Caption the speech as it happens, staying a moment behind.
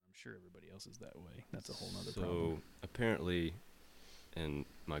sure everybody else is that way. That's a whole nother problem. So apparently, and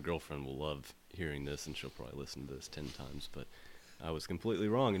my girlfriend will love hearing this, and she'll probably listen to this 10 times, but I was completely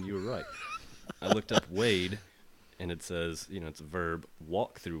wrong, and you were right. I looked up wade, and it says, it's a verb,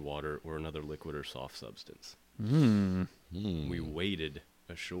 walk through water or another liquid or soft substance. We waded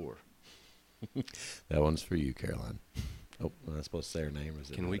ashore. That one's for you, Caroline. Oh, am I supposed to say her name? Or is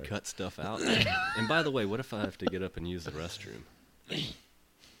it Can we cut stuff out? And by the way, what if I have to get up and use the restroom?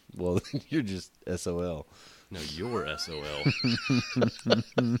 Well, you're just SOL. No, you're SOL.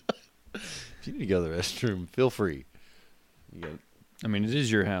 If you need to go to the restroom, feel free. I mean, it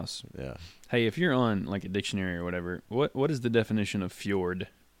is your house. Yeah. Hey, if you're on like a dictionary or whatever, what is the definition of fjord?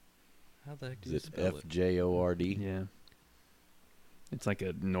 How the heck do Is you it spell it? FJORD? Yeah. It's like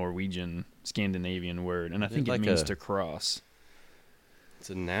a Norwegian, Scandinavian word, and I think it like means to cross. It's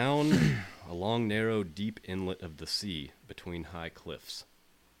a noun, a long, narrow, deep inlet of the sea between high cliffs.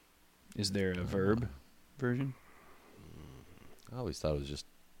 Is there a verb version? I always thought it was just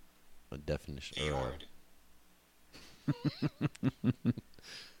a definition. Fjord.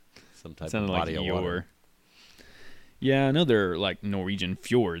 Some type Sounded of body like of water. your. Yeah, I know there are like Norwegian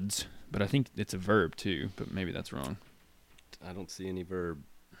fjords, but I think it's a verb too, but maybe that's wrong. I don't see any verb.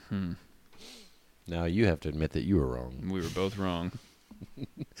 Now you have to admit that you were wrong. We were both wrong.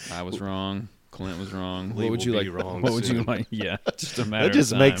 I was wrong. Clint was wrong. We What would will you be like? wrong What would you soon. like? Yeah, just a matter That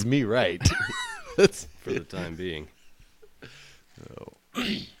just of time. makes me right. That's For the time being. All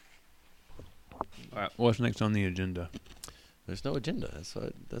right, what's next on the agenda? There's no agenda.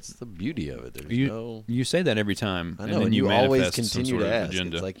 That's the beauty of it. There's You no. you say that every time, I know, and then you always manifest some continue sort to of ask.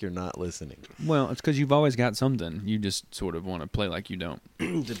 agenda. It's like you're not listening. Well, it's because you've always got something. You just sort of want to play like you don't.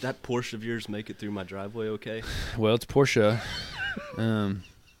 Did that Porsche of yours make it through my driveway okay? Well, it's Porsche,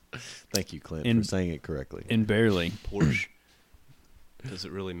 Thank you, Clint, In- for saying it correctly. and barely. Porsche? Does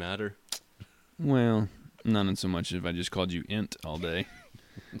it really matter? Well, not in so much if I just called you Int all day.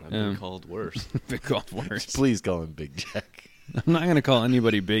 I've been called worse. Big called worse. Please call him Big Jack. I'm not going to call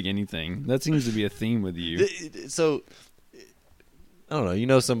anybody big anything. That seems to be a theme with you. So, I don't know. You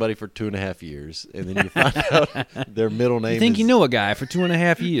know somebody for 2.5 years, and then you find out their middle name You think is... you know a guy for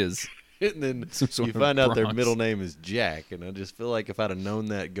 2.5 years. And then Some sort you of find out their Bronx. middle name is Jack, and I just feel like if I'd have known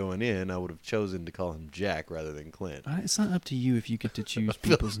that going in, I would have chosen to call him Jack rather than Clint. It's not up to you if you get to choose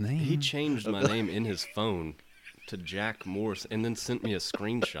people's names. He changed my name in his phone to Jack Morse and then sent me a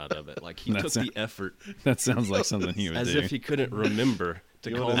screenshot of it. Like, he took the effort That sounds like something he would as do. if he couldn't remember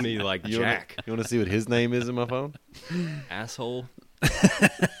to call me, like, Jack. You want to see what his name is in my phone? Asshole.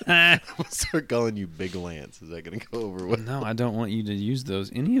 I'll start calling you Big Lance. Is that going to go over well? No, I don't want you to use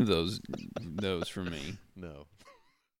any of those for me. No.